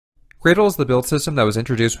Gradle is the build system that was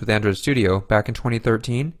introduced with Android Studio back in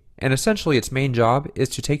 2013, and essentially its main job is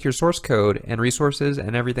to take your source code and resources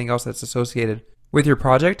and everything else that's associated with your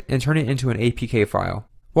project and turn it into an APK file.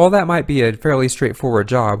 While that might be a fairly straightforward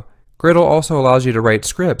job, Gradle also allows you to write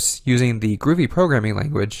scripts using the Groovy programming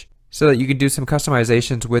language so that you can do some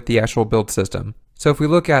customizations with the actual build system. So if we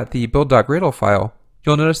look at the build.gradle file,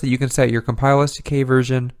 you'll notice that you can set your compile SDK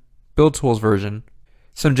version, build tools version,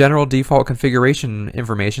 some general default configuration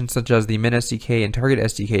information such as the min SDK and target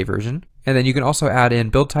SDK version, and then you can also add in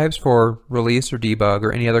build types for release or debug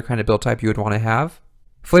or any other kind of build type you would want to have,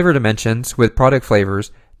 flavor dimensions with product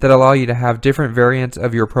flavors that allow you to have different variants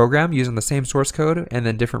of your program using the same source code and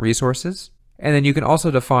then different resources, and then you can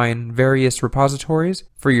also define various repositories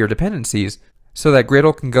for your dependencies so that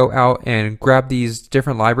Gradle can go out and grab these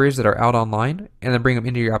different libraries that are out online and then bring them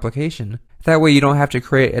into your application. That way you don't have to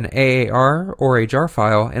create an AAR or a jar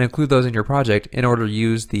file and include those in your project in order to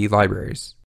use the libraries.